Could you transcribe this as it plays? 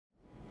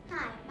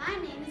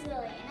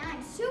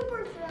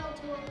thrilled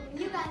to welcome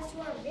you guys to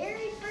our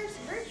very first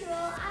virtual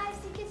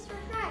IFC KIDZ for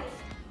Christ.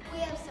 We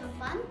have some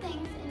fun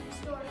things in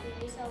store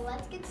for you, so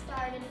let's get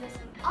started with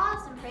some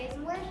awesome praise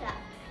and worship.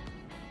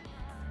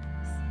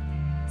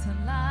 To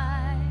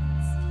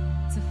lights,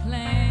 to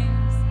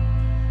flames,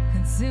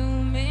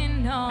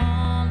 consuming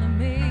all of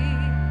me.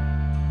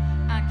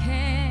 I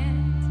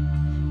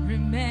can't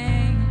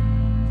remain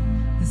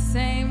the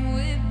same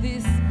with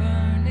this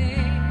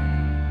burning.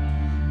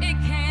 It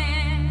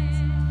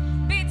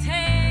can't be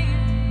tamed.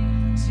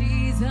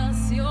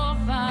 Jesus, your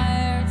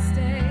fire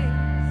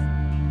stays,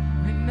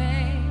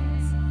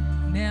 remains,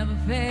 never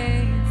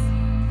fades.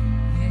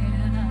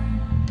 Yeah.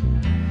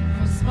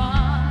 From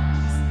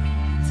sparks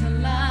to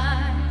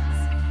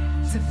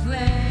lights to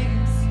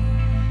flames,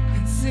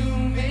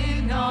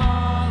 consuming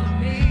all of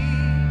me.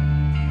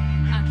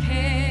 I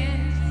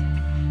can't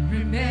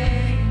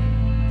remain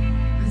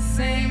the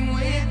same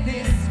with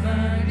this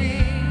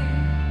burning.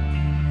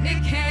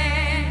 It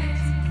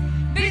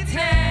can't be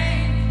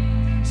tamed.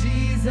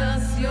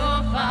 Jesus,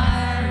 your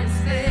fire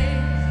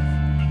stays,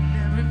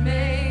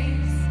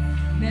 remains,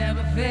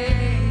 never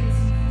fades.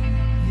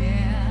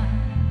 Yeah.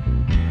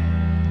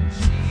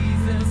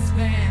 Jesus,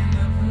 fan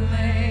the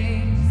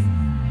flames.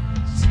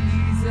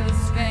 Jesus,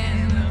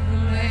 fan the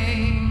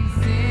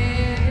flames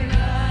in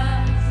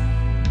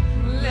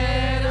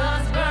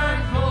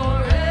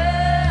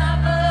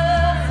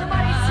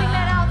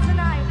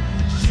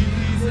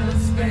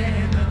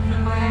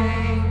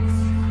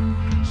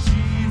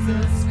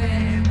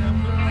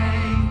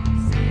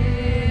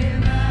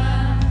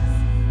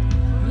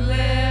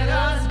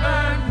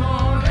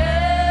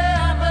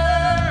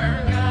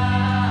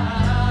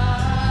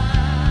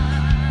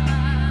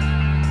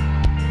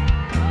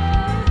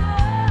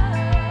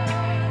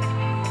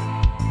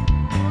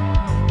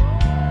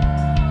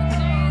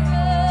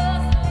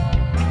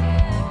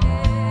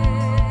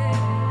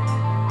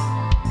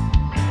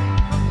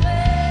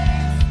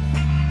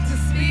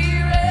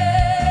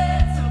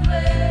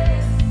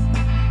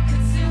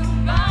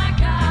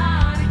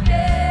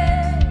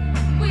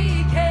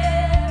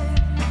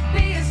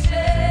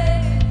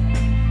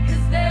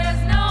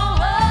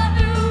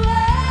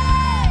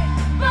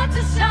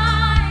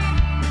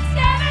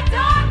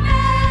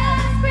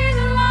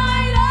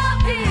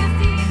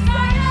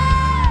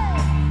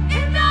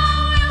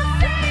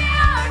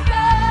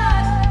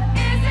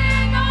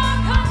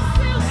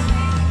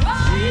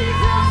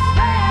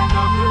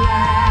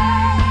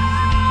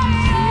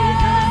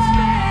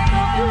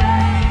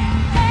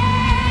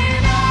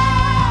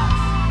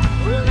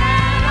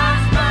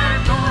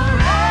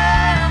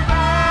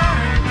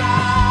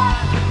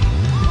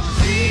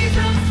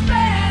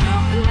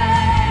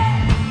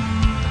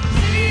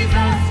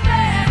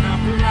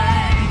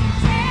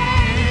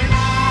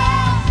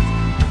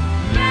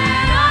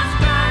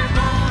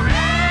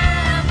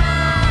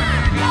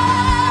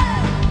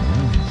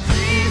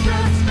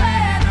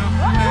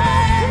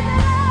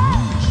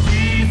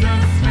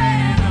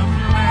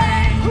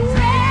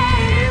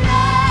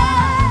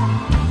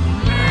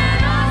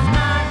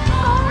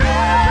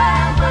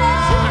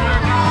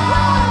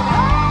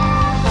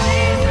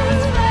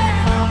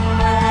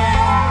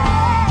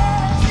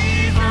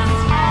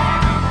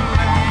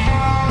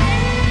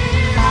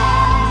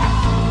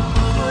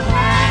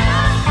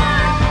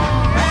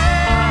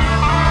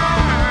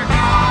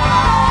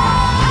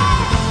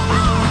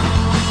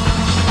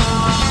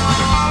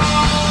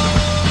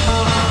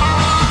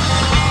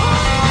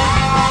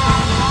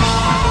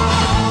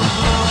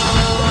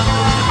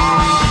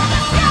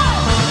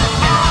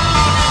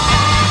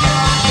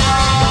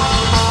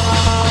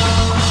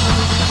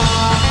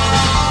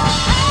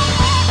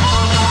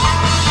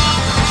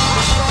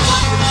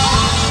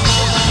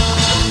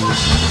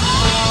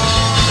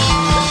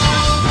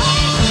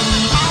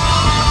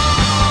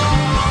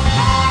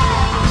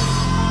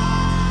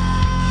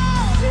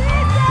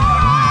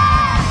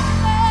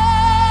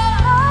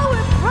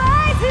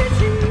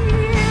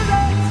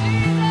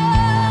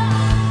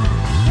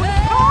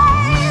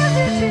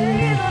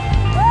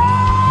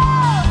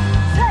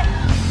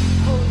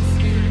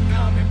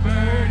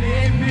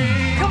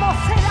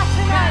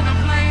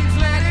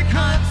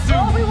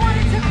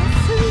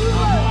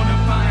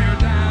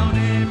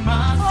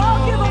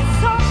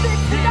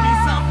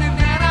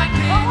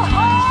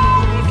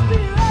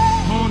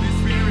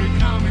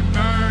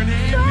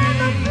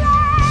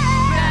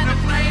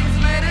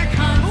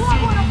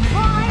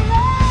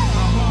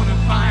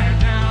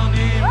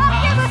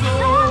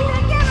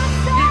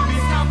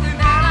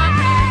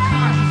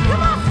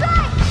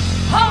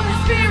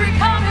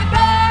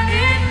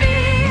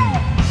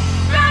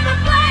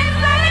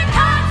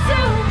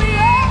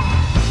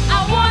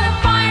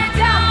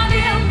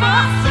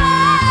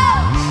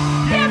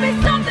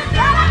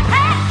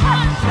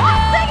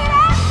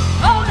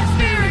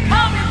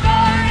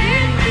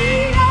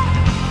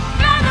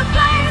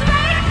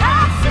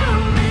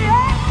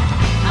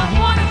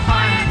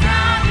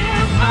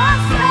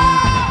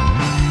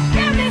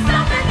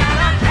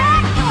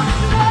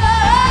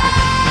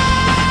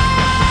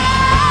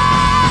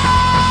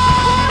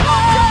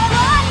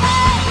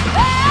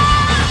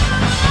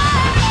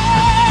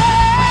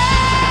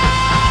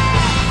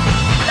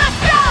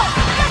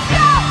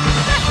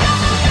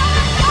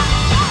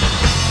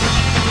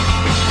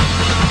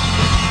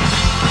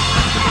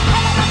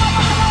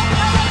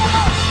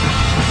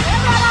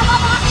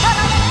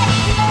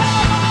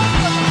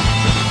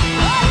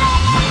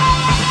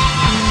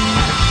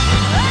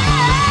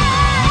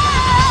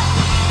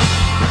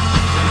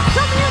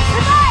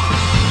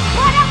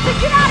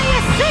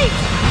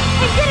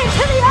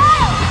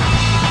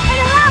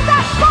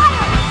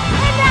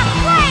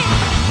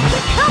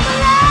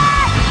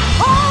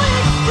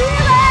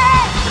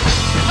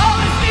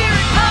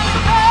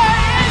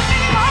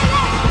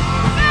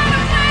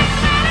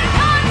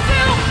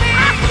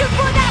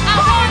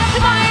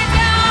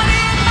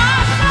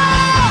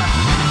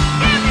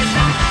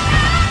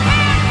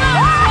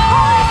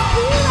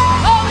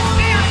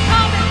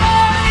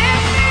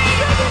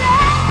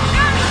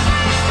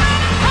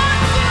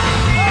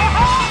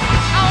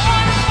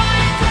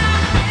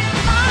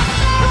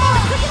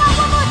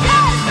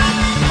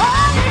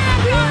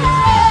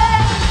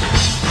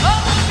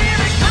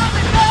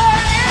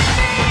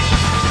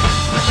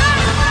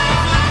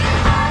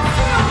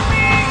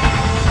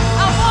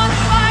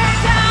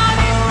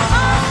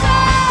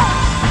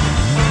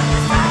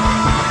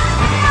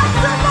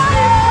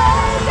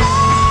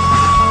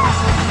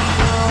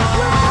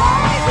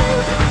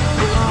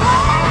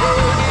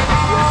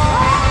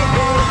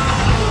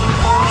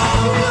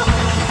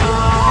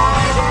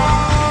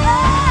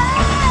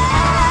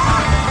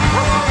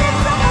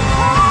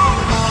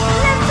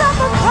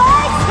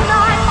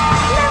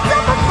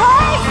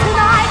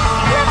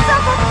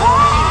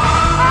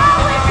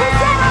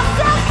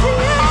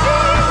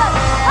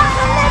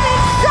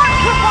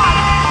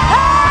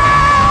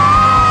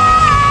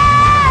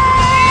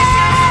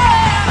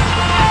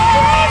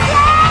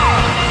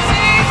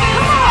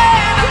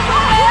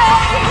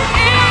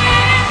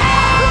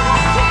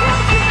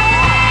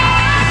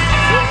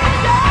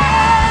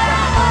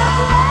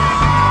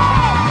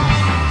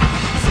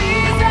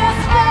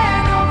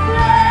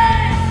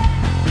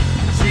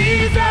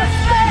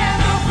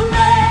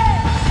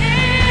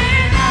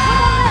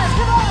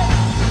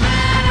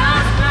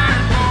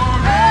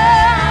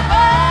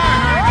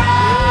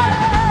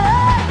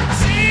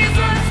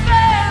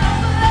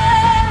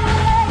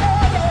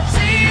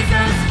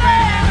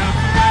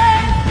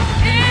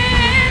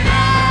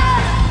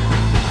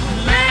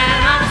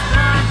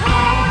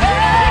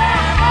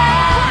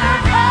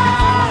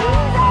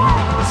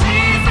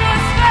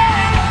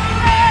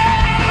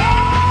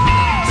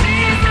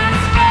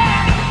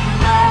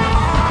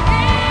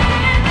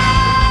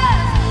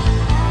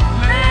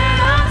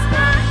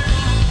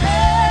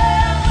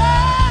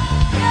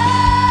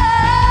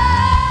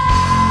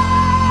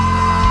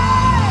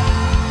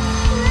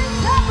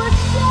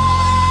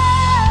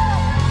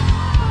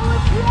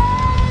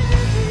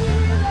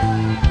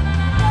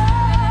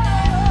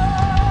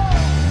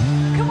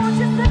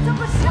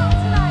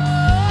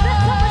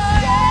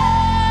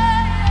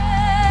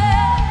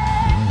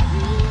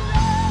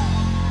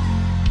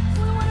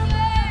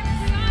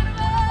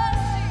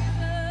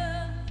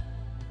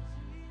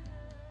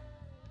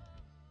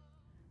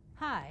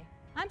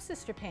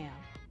Sister Pam,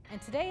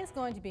 and today is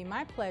going to be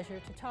my pleasure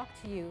to talk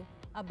to you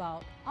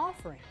about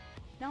offering.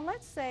 Now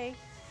let's say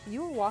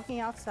you were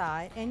walking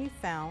outside and you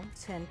found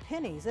 10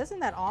 pennies. Isn't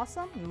that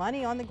awesome?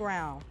 Money on the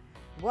ground,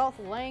 wealth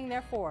laying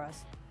there for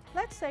us.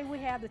 Let's say we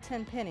have the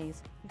 10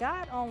 pennies.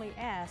 God only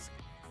asks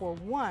for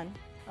one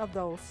of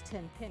those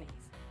 10 pennies,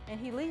 and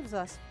He leaves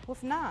us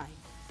with 9.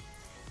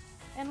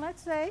 And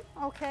let's say,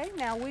 okay,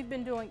 now we've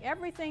been doing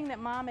everything that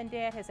Mom and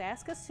Dad has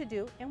asked us to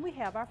do, and we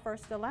have our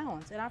first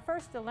allowance. And our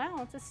first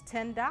allowance is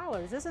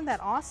 $10. Isn't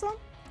that awesome?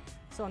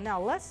 So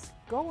now let's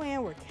go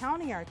in, we're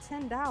counting our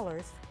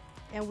 $10,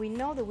 and we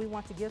know that we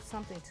want to give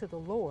something to the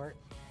Lord.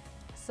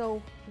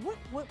 So what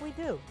would we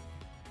do?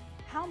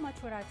 How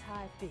much would our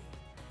tithe be?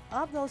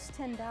 Of those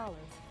 $10,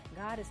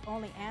 God is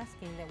only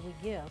asking that we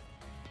give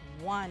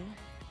 $1,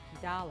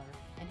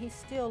 and He's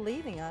still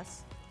leaving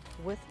us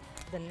with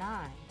the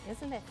 9.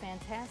 Isn't that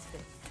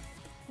fantastic?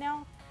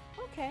 Now,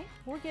 okay,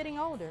 we're getting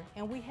older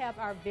and we have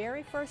our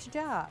very first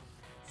job.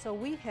 So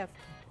we have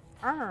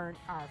earned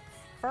our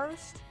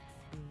first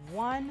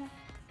 $100.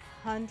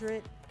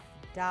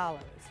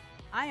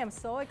 I am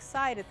so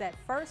excited that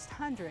first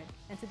 100,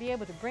 and to be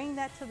able to bring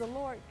that to the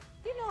Lord.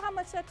 You know how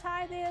much that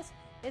tithe is?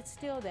 It's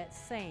still that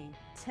same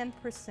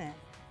 10%.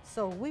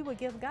 So we would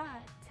give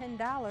God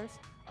 $10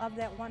 of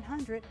that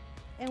 100,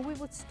 and we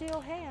would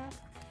still have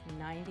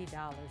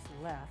 $90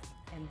 left,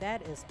 and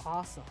that is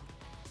awesome.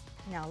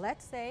 Now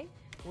let's say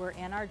we're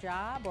in our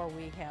job or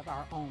we have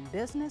our own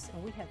business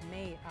and we have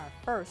made our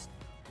first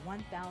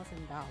 $1,000.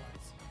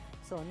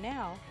 So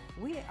now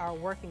we are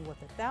working with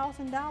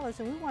 $1,000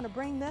 and we want to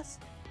bring this.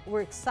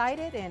 We're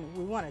excited and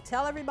we want to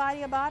tell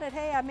everybody about it.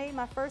 Hey, I made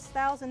my first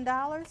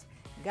 $1,000.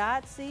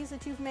 God sees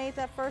that you've made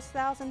that first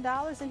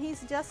 $1,000 and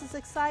He's just as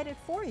excited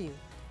for you.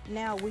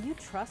 Now, will you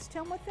trust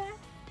Him with that?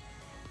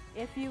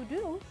 If you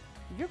do,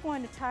 you're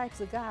going to tithe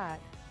to God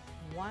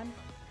 $100,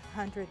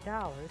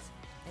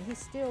 and He's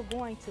still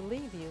going to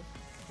leave you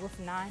with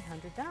 $900.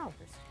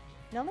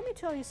 Now let me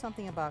tell you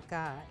something about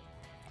God.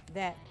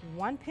 That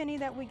 1 penny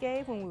that we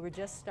gave when we were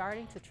just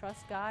starting to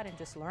trust God and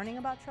just learning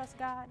about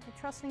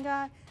trusting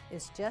God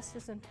is just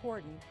as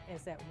important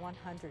as that $100.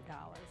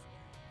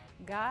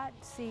 God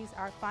sees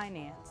our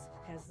finance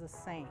as the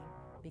same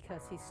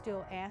because He's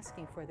still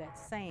asking for that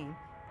same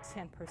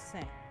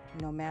 10%.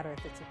 No matter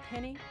if it's a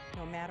penny,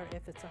 no matter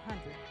if it's 100,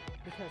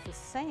 because the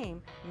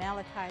same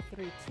Malachi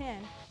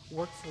 3:10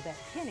 works for that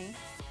penny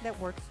that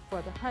works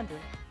for the 100.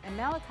 And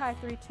Malachi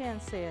 3:10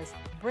 says,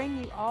 "Bring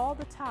ye all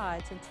the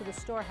tithes into the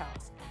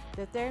storehouse,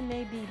 that there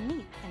may be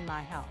meat in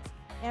my house.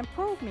 And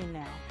prove me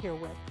now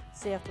herewith,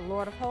 saith the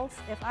Lord of hosts,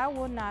 if I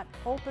will not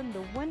open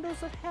the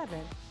windows of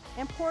heaven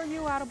and pour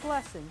you out a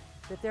blessing,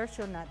 that there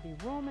shall not be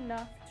room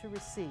enough to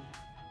receive."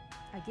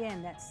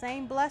 Again, that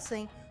same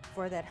blessing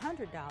for that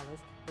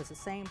 $100 is the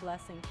same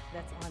blessing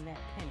that's on that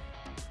penny.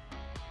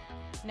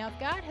 Now, if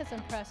God has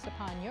impressed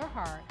upon your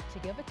heart to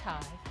give a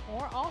tithe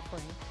or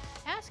offering,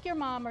 ask your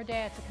mom or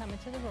dad to come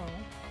into the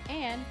room,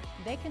 and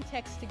they can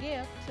text to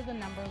give to the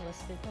number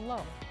listed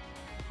below.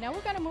 Now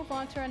we're going to move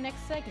on to our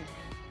next segment.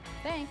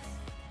 Thanks.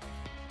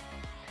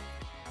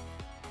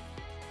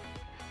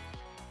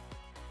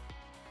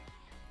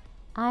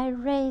 I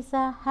raise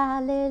a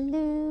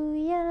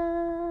hallelujah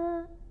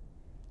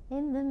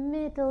in the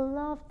middle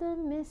of the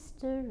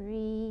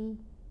mystery.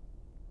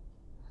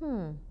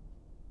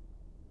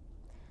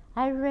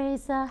 I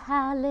raise a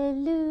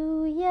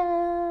hallelujah.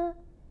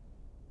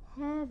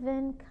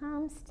 Heaven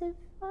comes to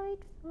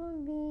fight for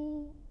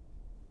me.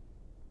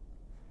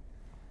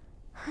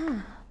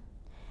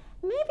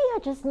 Maybe I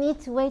just need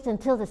to wait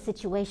until the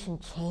situation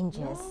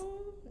changes.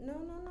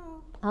 No.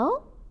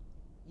 Oh?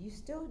 You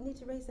still need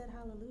to raise that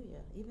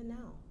hallelujah, even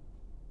now.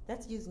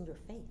 That's using your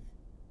faith.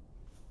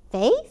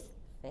 Faith?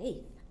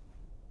 Faith.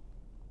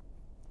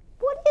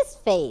 What is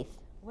faith?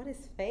 What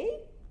is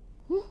faith?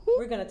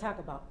 We're going to talk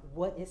about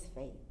what is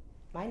faith.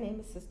 My name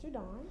is Sister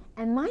Dawn.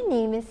 And my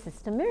name is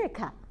Sister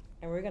Mirica.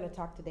 And we're going to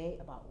talk today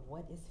about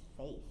what is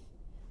faith.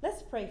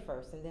 Let's pray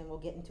first, and then we'll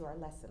get into our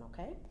lesson,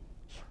 okay?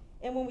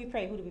 And when we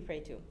pray, who do we pray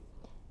to?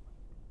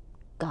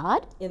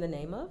 God? In the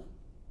name of?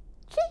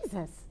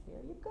 Jesus.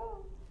 There you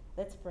go.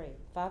 Let's pray.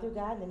 Father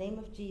God, in the name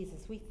of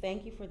Jesus, we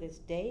thank you for this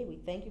day. We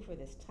thank you for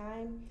this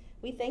time.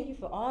 We thank you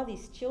for all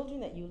these children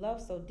that you love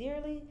so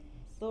dearly.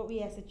 Lord,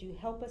 we ask that you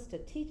help us to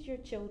teach your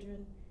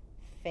children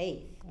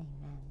faith.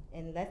 Amen.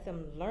 And let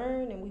them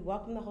learn, and we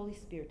welcome the Holy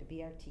Spirit to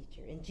be our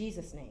teacher. In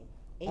Jesus' name,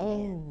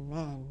 amen.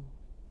 Amen.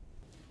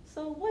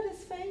 So what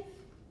is faith?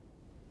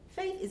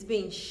 Faith is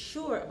being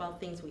sure about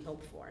things we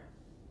hope for.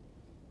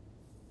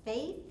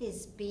 Faith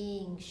is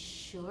being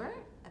sure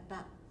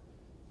about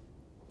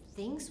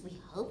things we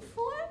hope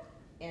for?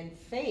 And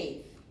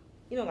faith,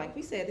 like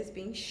we said, it's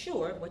being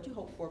sure of what you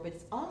hope for, but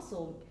it's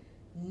also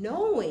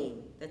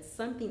knowing that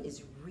something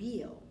is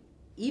real,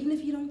 even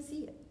if you don't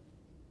see it.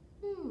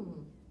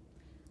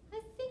 I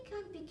think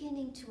I'm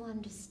beginning to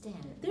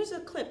understand. There's a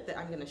clip that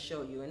I'm going to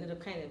show you, and it'll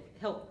kind of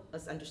help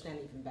us understand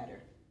even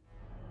better.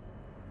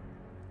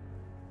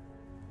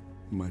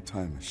 My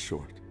time is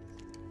short.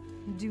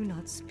 Do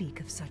not speak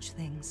of such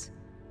things.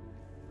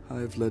 I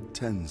have led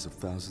tens of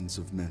thousands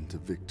of men to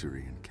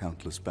victory in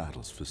countless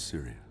battles for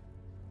Syria.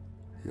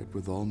 Yet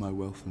with all my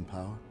wealth and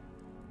power,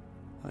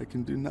 I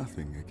can do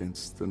nothing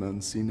against an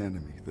unseen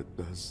enemy that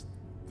does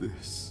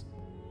this.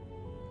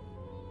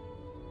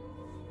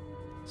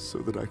 So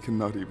that I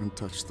cannot even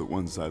touch the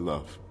ones I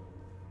love.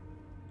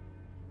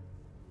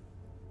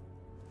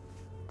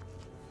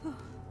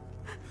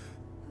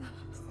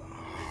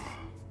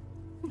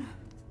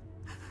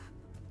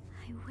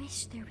 I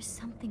wish there was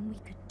something we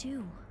could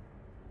do.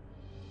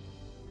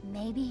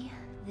 Maybe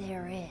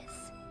there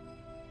is.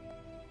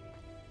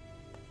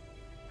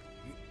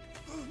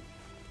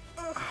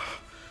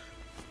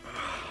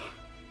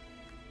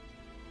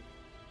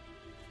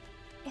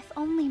 If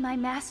only my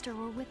master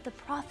were with the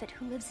prophet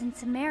who lives in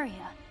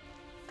Samaria,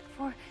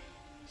 for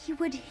he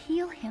would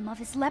heal him of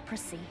his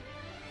leprosy.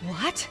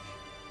 What?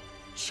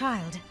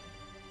 Child,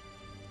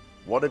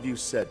 What have you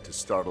said to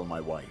startle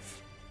my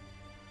wife?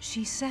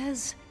 she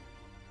says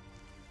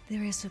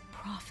there is a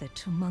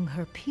prophet among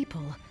her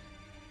people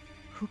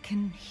who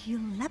can heal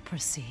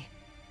leprosy.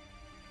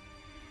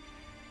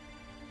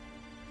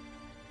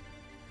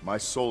 My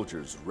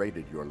soldiers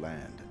raided your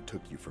land and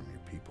took you from your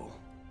people.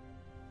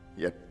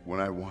 Yet, when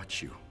I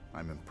watch you,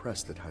 I'm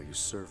impressed at how you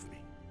serve me,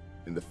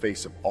 in the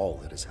face of all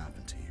that has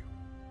happened to you.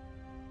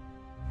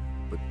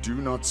 But do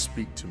not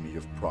speak to me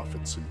of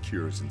prophets and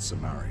cures in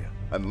Samaria,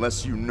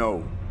 unless you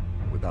know,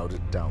 without a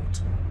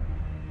doubt,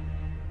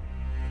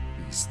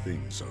 these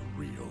things are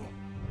real.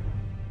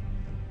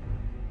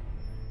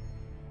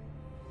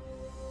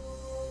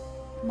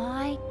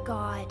 My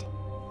God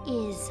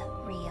is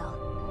real.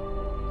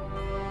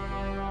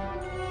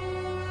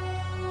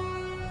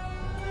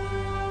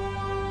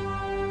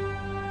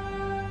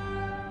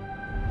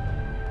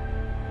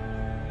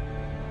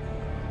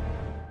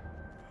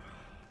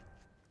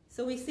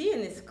 So we see in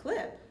this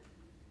clip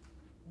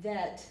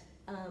that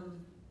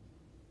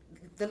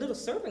the little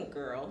servant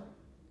girl,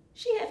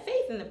 she had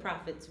faith in the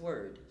prophet's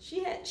word.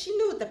 She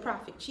knew the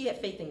prophet, she had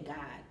faith in God,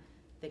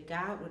 that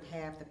God would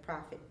have the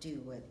prophet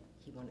do what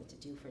he wanted to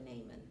do for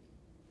Naaman.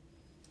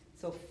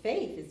 So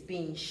faith is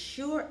being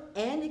sure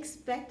and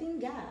expecting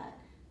God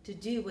to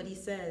do what he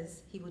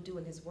says he will do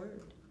in his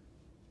word.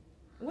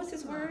 And what's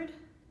his word?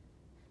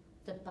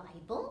 The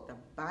Bible? The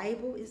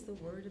Bible is the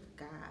word of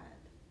God.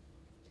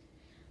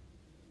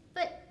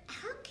 But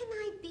how can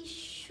I be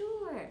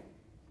sure?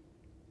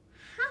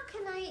 How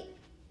can I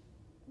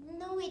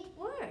know it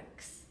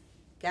works?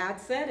 God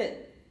said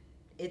it.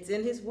 It's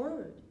in his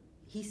word.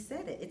 He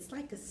said it. It's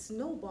like a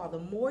snowball. The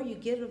more you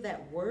get of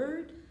that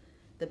word,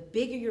 the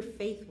bigger your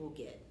faith will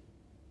get.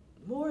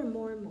 More and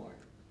more and more.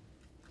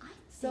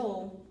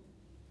 So,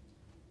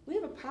 we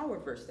have a power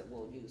verse that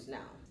we'll use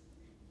now.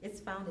 It's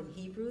found in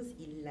Hebrews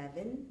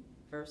 11,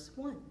 verse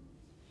 1.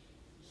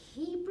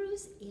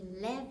 Hebrews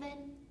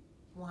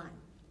 11:1.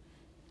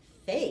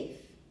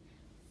 Faith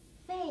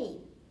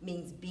Faith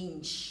means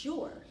being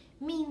sure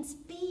means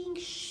being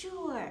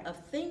sure of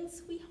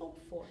things we hope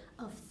for.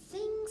 of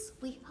things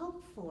we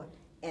hope for.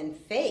 And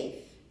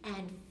faith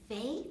And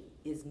faith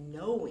is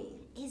knowing.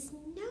 is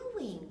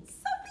knowing.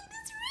 Something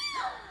is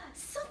real.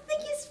 Something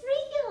is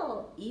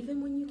real.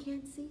 Even when you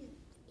can't see it.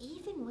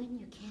 Even when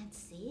you can't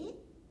see it.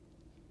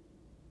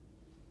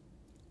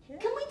 Yeah.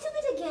 Can we do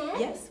it again?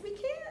 Yes, we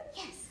can.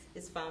 Yes.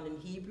 It's found in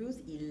Hebrews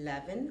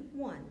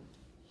 11:1.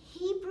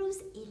 Hebrews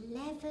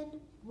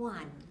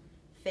 11:1.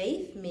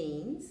 Faith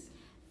means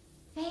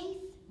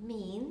Faith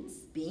means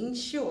being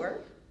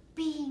sure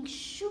being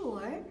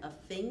sure of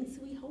things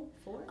we hope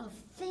for. of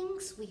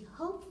things we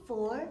hope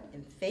for.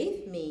 And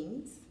faith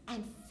means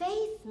And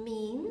faith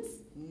means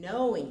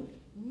knowing.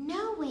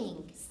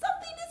 knowing.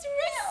 Something is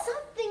real.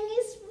 Something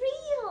is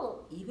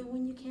real. Even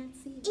when you can't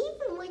see it.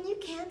 Even when you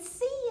can't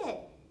see it.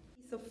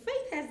 So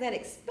faith has that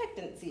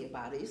expectancy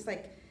about it. It's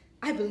like,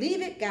 I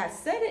believe it, God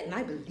said it, and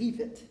I believe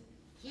it.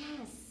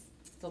 Yes.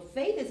 So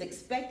faith is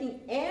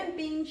expecting and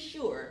being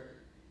sure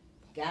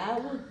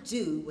God will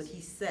do what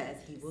he says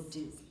he will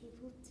do. He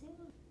will do.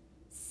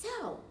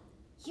 So,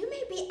 you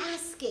may be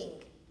asking,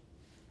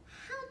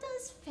 how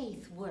does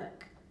faith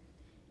work?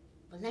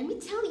 Well, let me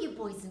tell you,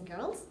 boys and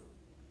girls,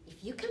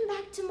 if you come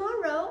back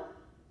tomorrow,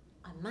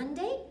 on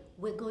Monday,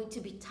 we're going to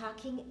be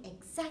talking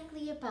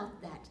exactly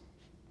about that.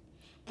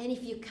 And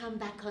if you come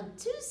back on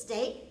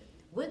Tuesday,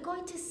 we're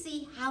going to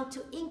see how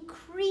to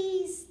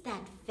increase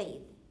that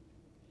faith.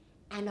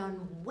 And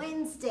on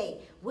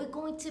Wednesday, we're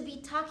going to be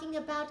talking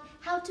about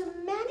how to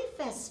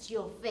manifest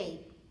your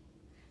faith.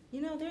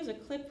 You know, there's a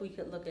clip we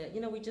could look at.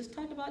 You know, we just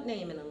talked about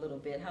Naaman a little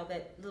bit, how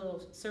that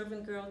little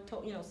servant girl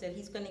told, said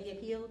he's going to get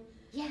healed.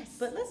 Yes.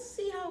 But let's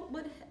see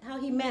how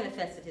he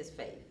manifested his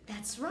faith.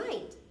 That's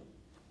right.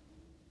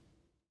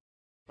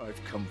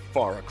 I've come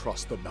far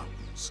across the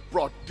mountains,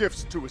 brought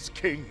gifts to his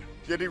king,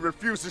 yet he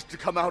refuses to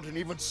come out and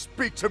even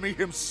speak to me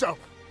himself.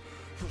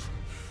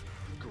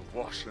 Go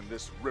wash in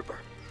this river.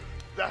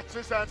 That's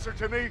his answer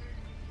to me?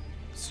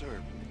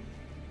 Sir,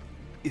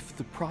 if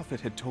the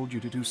prophet had told you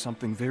to do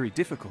something very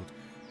difficult,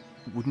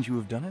 wouldn't you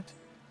have done it?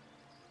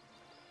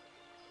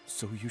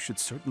 So you should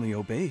certainly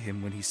obey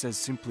him when he says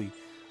simply,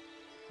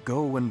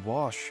 "Go and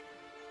wash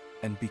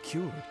and be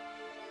cured.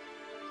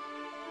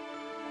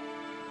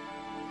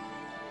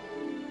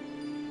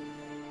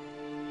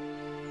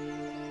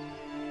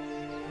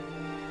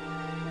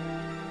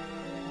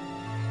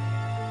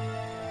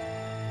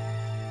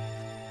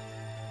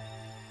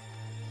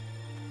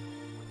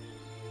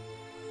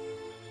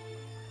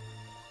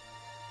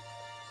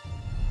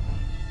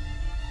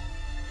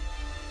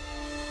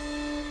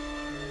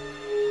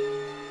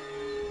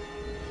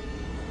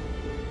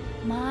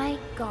 My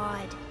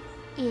God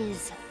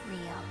is real.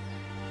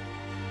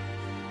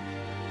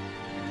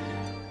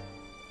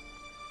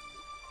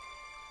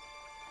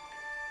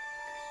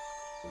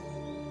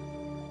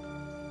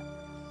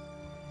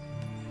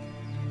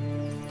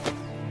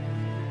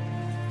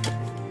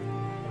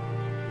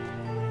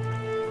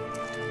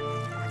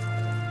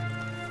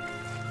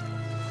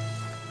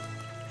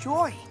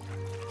 Joy,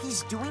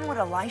 he's doing what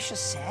Elisha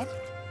said?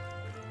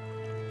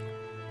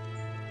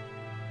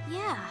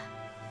 Yeah.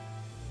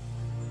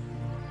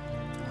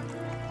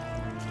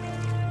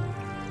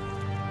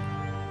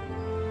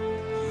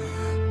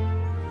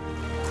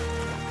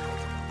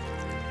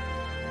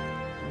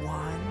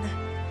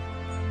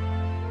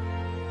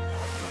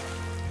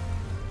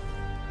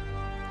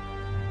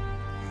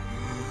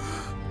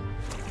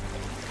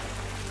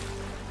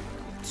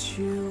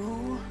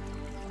 Two,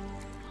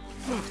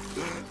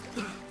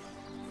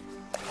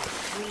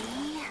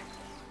 Three.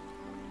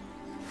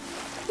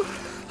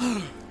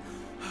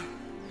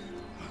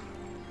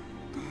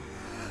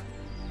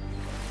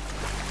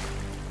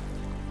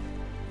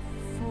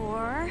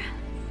 Four.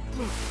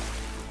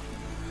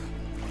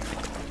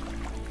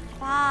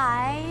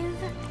 5.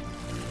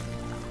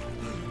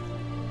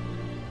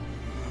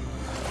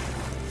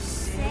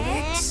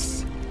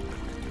 6.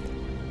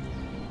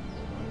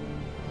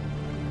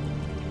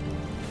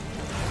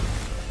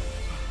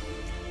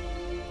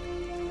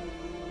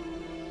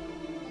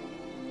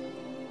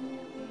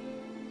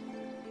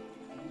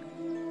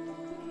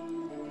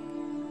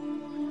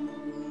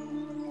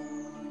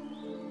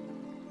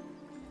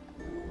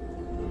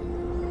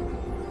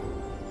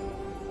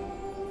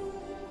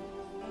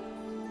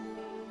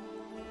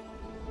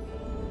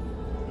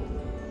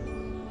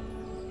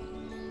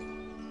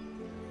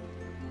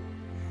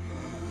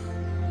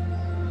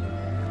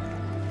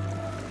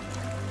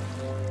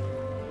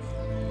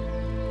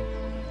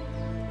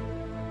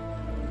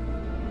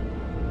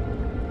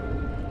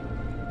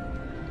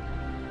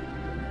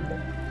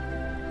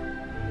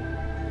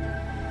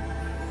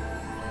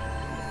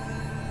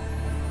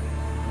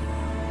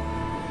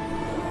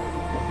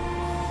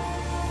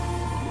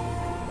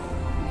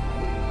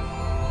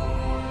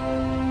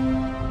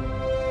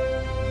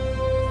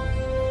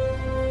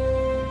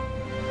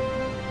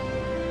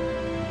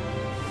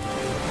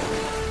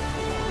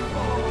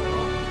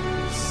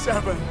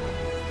 7.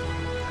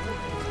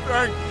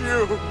 Thank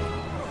you.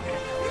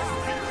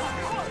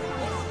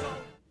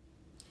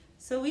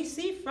 So we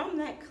see from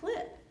that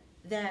clip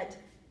that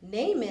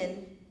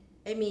Naaman,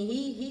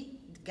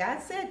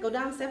 God said go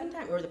down 7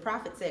 times, or the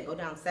prophet said go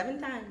down 7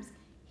 times.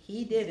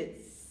 He did it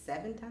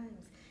 7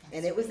 times.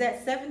 And it was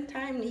that 7th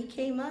time he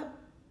came up,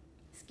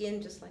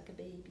 skin just like a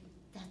baby.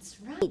 That's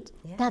right.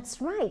 Yeah.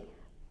 That's right.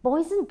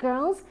 Boys and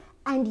girls,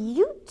 and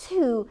you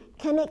too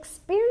can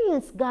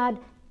experience God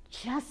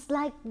just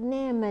like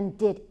Naaman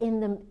did in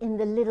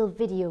the little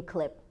video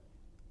clip.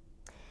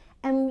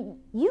 And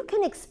you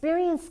can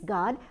experience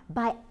God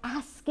by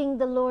asking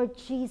the Lord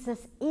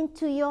Jesus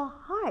into your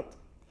heart.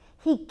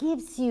 He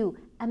gives you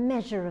a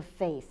measure of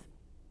faith.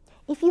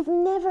 If you've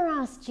never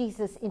asked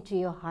Jesus into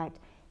your heart,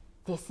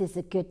 this is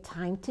a good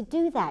time to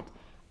do that.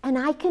 And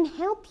I can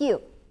help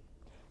you.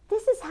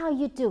 This is how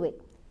you do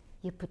it.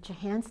 You put your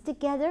hands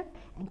together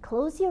and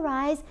close your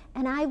eyes,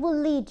 and I will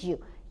lead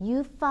you.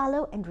 You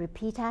follow and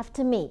repeat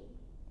after me.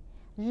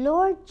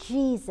 Lord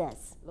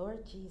Jesus.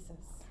 Lord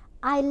Jesus.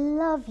 I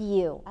love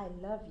you. I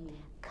love you.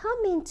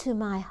 Come into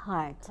my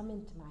heart. Come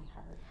into my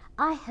heart.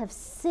 I have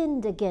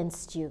sinned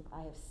against you.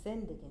 I have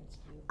sinned against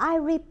you. I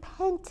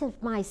repent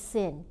of my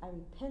sin. I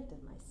repent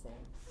of my sin.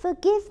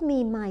 Forgive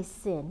me my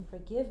sin.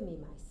 Forgive me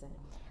my sin.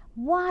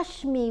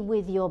 Wash me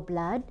with your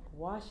blood.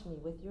 Wash me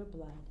with your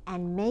blood.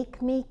 And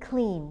make me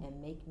clean.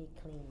 And make me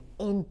clean.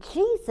 In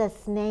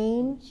Jesus'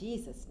 name. In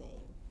Jesus' name.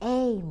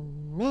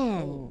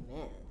 Amen.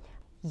 Amen.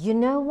 You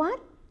know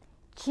what?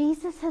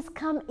 Jesus has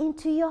come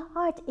into your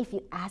heart if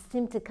you asked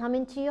him to come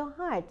into your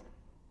heart.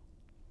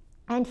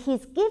 And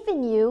he's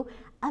given you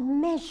a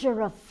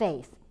measure of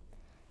faith.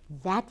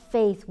 That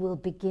faith will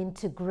begin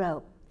to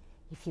grow.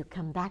 If you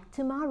come back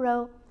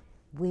tomorrow,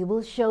 we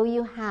will show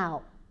you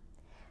how.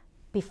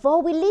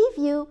 Before we leave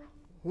you,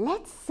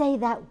 let's say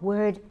that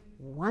word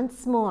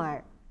once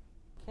more.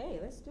 Okay,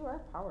 let's do our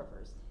power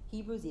verse.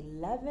 Hebrews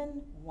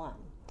 11:1.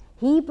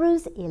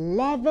 Hebrews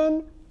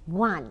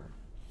 11:1.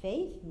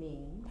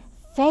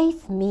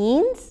 Faith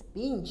means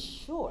being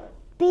sure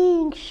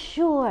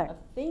of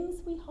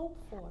things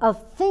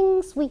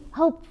we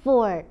hope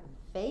for.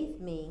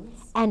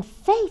 And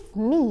faith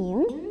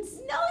means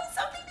knowing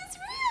something is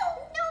real.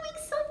 Knowing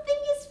something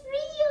is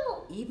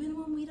real. Even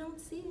when we don't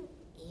see it.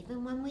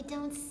 Even when we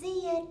don't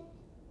see it.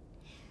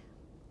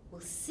 We'll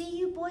will see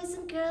you, boys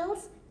and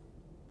girls,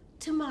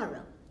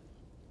 tomorrow.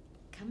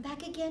 Come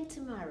back again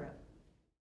tomorrow.